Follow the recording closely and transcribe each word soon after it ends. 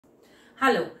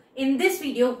Hello, in this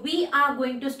video we are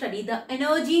going to study the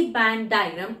energy band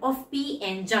diagram of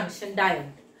PN junction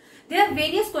diode. There are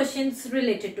various questions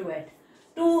related to it.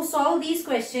 To solve these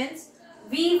questions,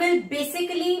 we will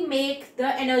basically make the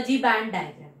energy band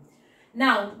diagram.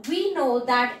 Now, we know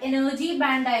that energy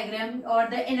band diagram or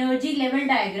the energy level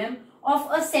diagram of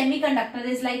a semiconductor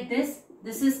is like this.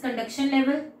 This is conduction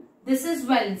level, this is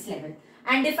valence level.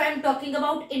 And if I am talking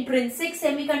about intrinsic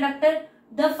semiconductor,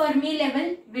 the Fermi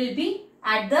level will be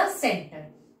at the center.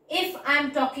 If I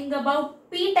am talking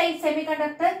about p-type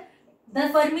semiconductor, the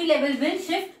Fermi level will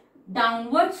shift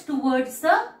downwards towards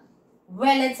the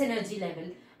valence energy level.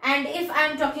 And if I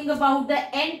am talking about the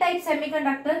n-type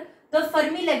semiconductor, the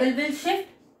Fermi level will shift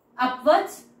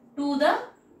upwards to the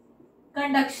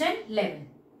conduction level.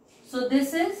 So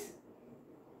this is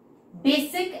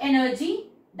basic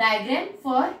energy diagram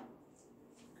for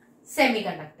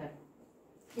semiconductor.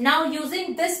 Now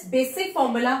using this basic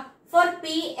formula for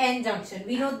PN junction,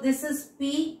 we know this is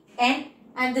PN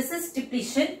and this is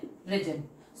depletion region.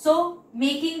 So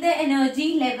making the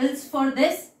energy levels for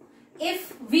this,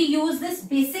 if we use this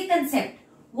basic concept,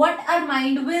 what our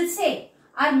mind will say?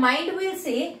 Our mind will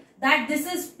say that this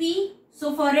is P,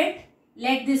 so for it,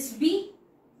 let this be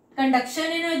conduction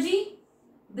energy,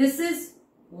 this is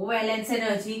valence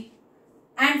energy,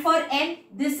 and for N,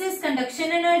 this is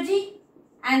conduction energy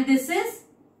and this is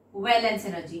valence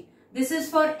energy. This is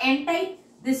for N-type,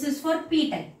 this is for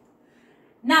P-type.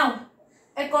 Now,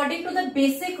 according to the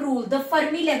basic rule, the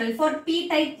Fermi level for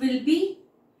P-type will be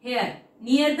here,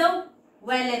 near the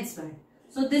valence band.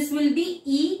 So, this will be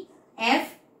E,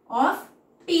 F of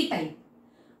P-type.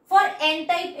 For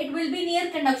N-type, it will be near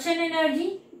conduction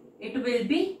energy. It will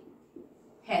be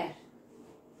here,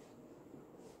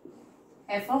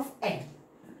 F of N.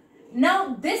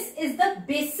 Now, this is the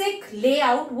basic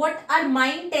layout what our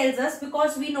mind tells us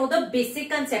because we know the basic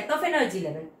concept of energy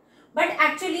level. But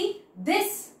actually,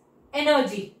 this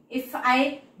energy, if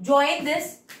I join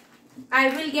this, I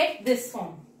will get this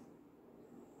form.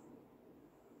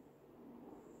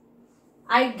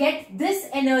 I get this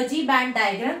energy band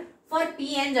diagram for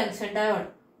PN junction diode.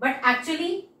 But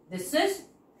actually, this is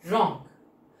wrong.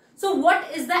 So,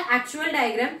 what is the actual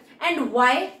diagram and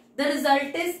why the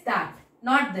result is that?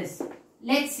 Not this.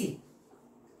 Let's see.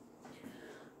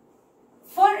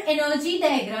 For energy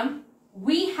diagram,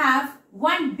 we have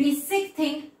one basic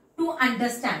thing to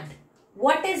understand.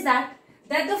 What is that?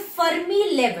 That the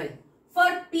Fermi level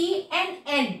for P and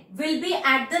N will be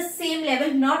at the same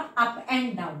level, not up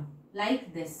and down,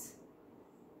 like this.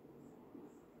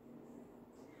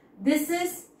 This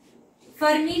is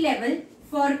Fermi level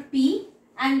for P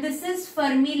and this is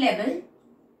Fermi level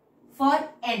for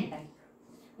N type.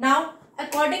 Now,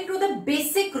 according to the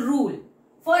basic rule,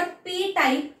 for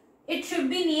P-type, it should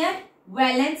be near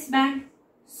valence band.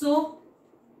 So,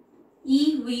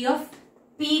 EV of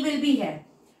P will be here.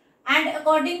 And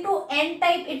according to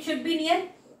N-type, it should be near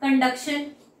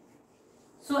conduction.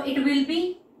 So, it will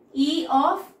be E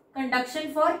of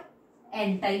conduction for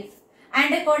N-type.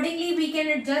 And accordingly, we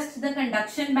can adjust the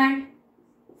conduction band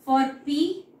for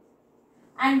P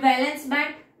and valence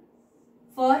band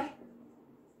for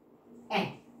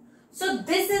N. So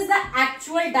this is the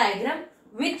actual diagram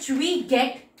which we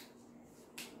get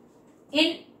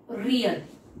in real.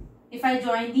 If I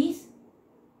join these,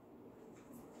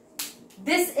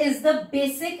 this is the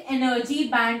basic energy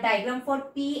band diagram for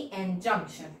PN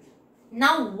junction.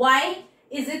 Now why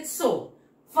is it so?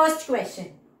 First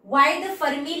question, why the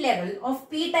Fermi level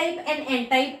of P-type and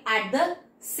N-type at the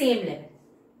same level?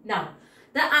 Now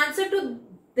the answer to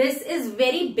this is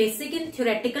very basic in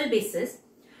theoretical basis.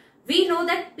 We know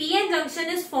that PN junction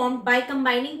is formed by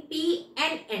combining P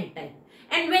and N-type.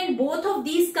 And when both of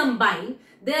these combine,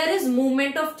 there is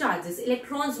movement of charges.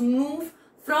 Electrons move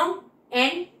from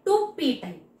N to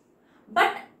P-type.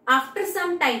 But after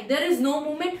some time, there is no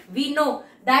movement. We know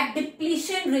that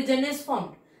depletion region is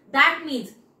formed. That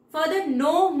means further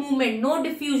no movement, no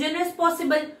diffusion is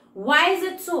possible. Why is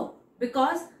it so?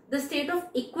 Because the state of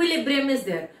equilibrium is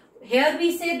there. Here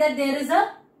we say that there is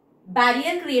a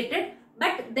barrier created,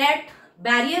 but that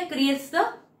barrier creates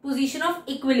the position of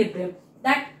equilibrium.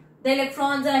 That the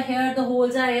electrons are here, the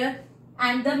holes are here,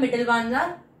 and the middle ones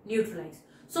are neutralized.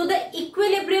 So the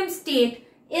equilibrium state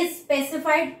is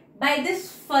specified by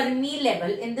this Fermi level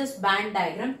in this band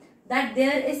diagram, that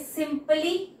there is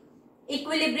simply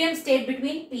equilibrium state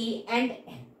between P and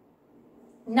N.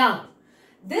 Now,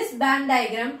 this band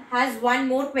diagram has one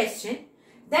more question,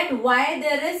 that why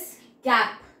there is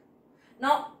gap.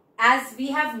 Now, as we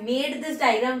have made this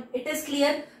diagram, it is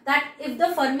clear that if the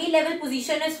Fermi level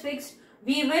position is fixed,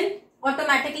 we will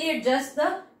automatically adjust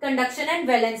the conduction and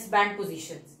valence band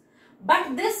positions.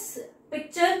 But this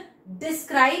picture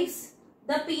describes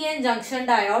the p-n junction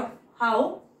diode.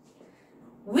 How?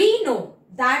 We know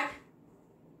that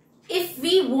if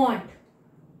we want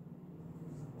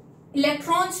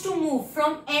electrons to move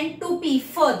from N to P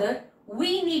further,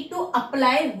 we need to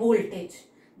apply voltage.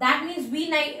 That means we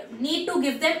need to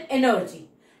give them energy.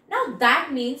 Now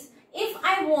that means if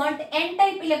I want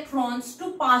N-type electrons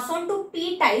to pass on to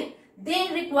P-type,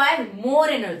 they require more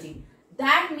energy.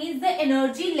 That means the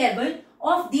energy level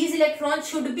of these electrons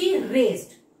should be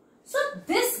raised. So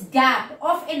this gap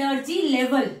of energy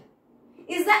level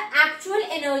is the actual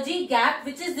energy gap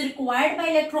which is required by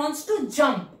electrons to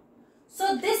jump.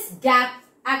 So this gap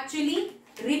actually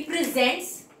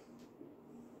represents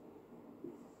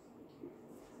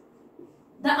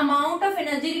the amount of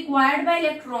energy required by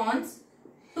electrons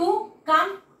to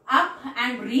come up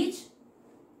and reach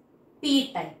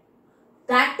P-type.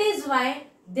 That is why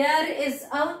there is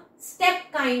a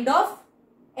step kind of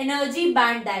energy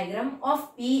band diagram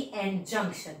of p-n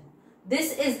junction.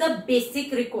 This is the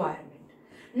basic requirement.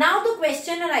 Now the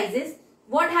question arises,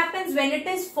 what happens when it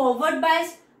is forward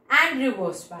biased and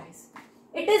reverse biased?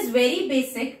 It is very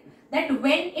basic that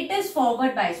when it is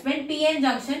forward biased, when p-n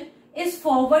junction is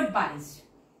forward biased,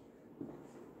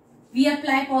 we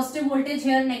apply positive voltage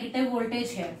here, negative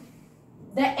voltage here.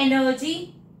 The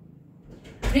energy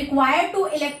required to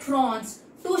electrons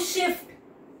to shift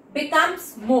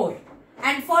becomes more.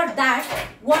 And for that,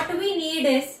 what we need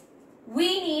is,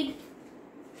 we need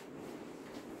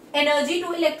energy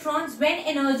to electrons. When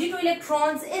energy to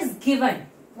electrons is given,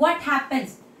 what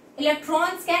happens?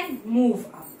 Electrons can move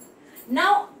up.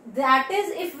 Now, that is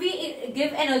if we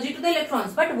give energy to the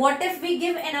electrons. But what if we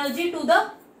give energy to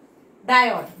the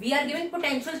diode? We are giving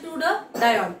potential to the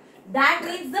diode. That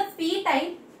means the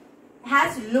p-type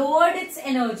has lowered its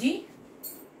energy.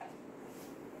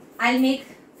 I'll make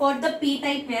for the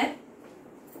p-type here.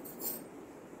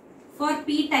 For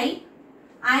p-type,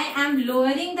 I am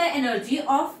lowering the energy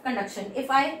of conduction. If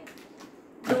I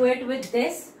do it with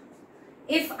this,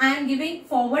 if I am giving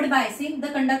forward biasing, the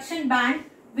conduction band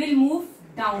will move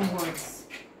downwards.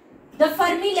 The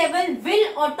Fermi level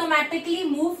will automatically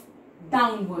move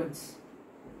downwards.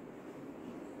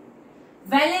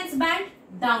 Valence band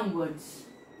downwards.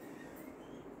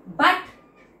 But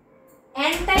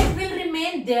N-type will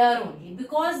remain there only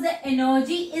because the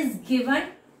energy is given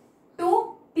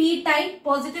to P-type,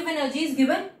 positive energy is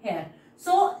given here.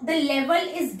 So the level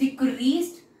is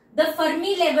decreased. The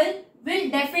Fermi level will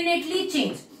definitely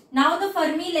change. Now the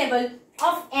Fermi level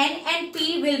of N and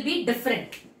P will be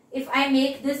different. If I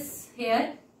make this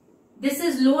here, this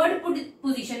is lowered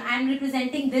position. I am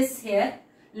representing this here.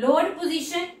 Lowered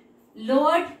position,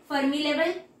 lowered Fermi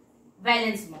level,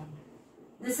 valence bond.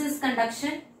 This is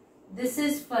conduction, this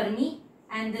is Fermi,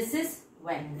 and this is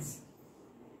valence.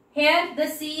 Here the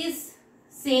C is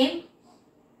same,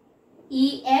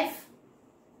 EF,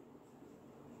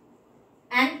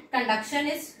 and conduction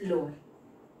is lower,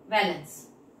 valence.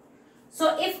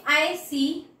 So if I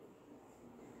see,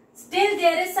 still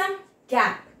there is some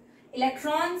gap.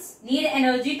 Electrons need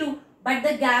energy too, but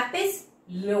the gap is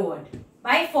lowered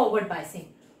by forward biasing.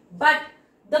 But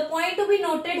the point to be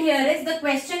noted here is, the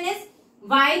question is,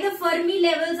 why the Fermi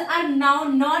levels are now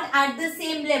not at the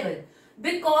same level?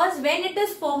 Because when it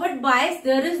is forward biased,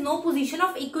 there is no position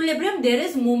of equilibrium, there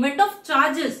is movement of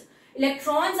charges.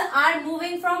 Electrons are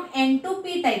moving from N to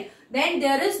P type. Then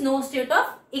there is no state of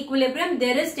equilibrium,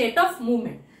 there is state of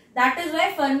movement. That is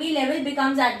why Fermi level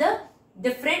becomes at the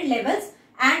different levels,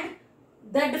 and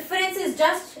the difference is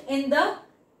just in the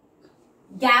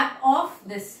gap of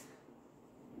this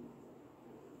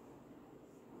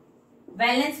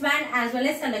valence band as well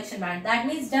as conduction band. That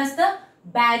means just the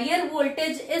barrier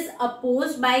voltage is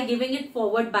opposed by giving it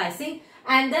forward biasing,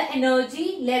 and the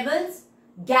energy levels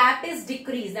gap is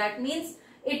decreased. That means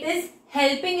it is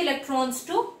helping electrons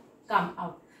to come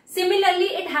out. Similarly,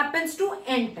 it happens to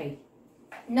N-type.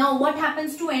 Now, what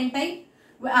happens to N-type?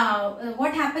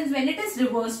 What happens when it is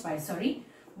reverse biased? Sorry.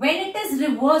 When it is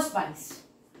reverse biased.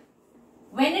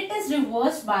 When it is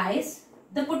reverse biased,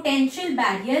 the potential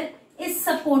barrier is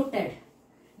supported.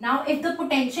 Now, if the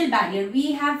potential barrier,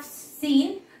 we have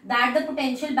seen that the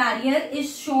potential barrier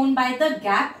is shown by the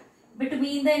gap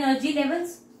between the energy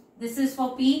levels. This is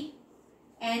for P,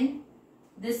 N.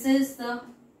 This is the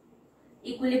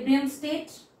equilibrium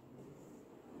state.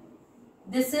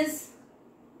 This is,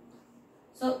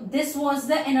 so this was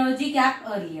the energy gap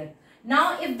earlier.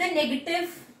 Now, if the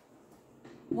negative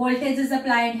voltage is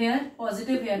applied here,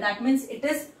 positive here, that means it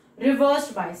is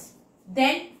reversed bias.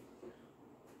 Then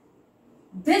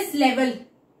this level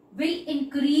will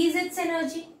increase its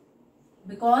energy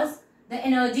because the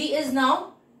energy is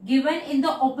now given in the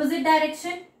opposite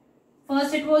direction.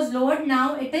 First it was lowered,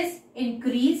 now it is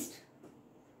increased.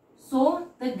 So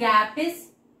the gap is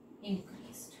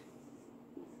increased.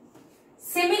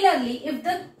 Similarly, if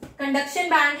the conduction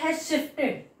band has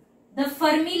shifted, the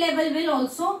Fermi level will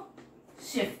also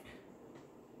shift.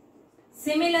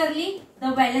 Similarly,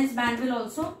 the valence band will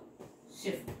also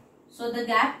shift. So the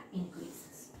gap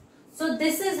increases. So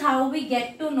this is how we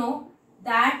get to know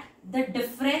that the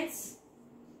difference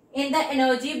in the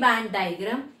energy band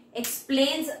diagram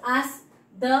explains us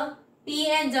the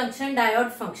p-n junction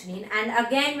diode functioning. And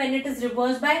again, when it is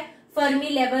reversed by,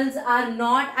 Fermi levels are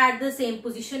not at the same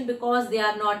position because they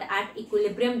are not at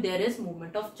equilibrium. There is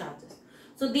movement of charges.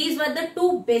 So these were the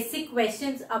two basic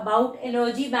questions about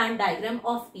energy band diagram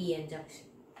of p-n junction.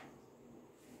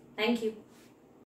 Thank you.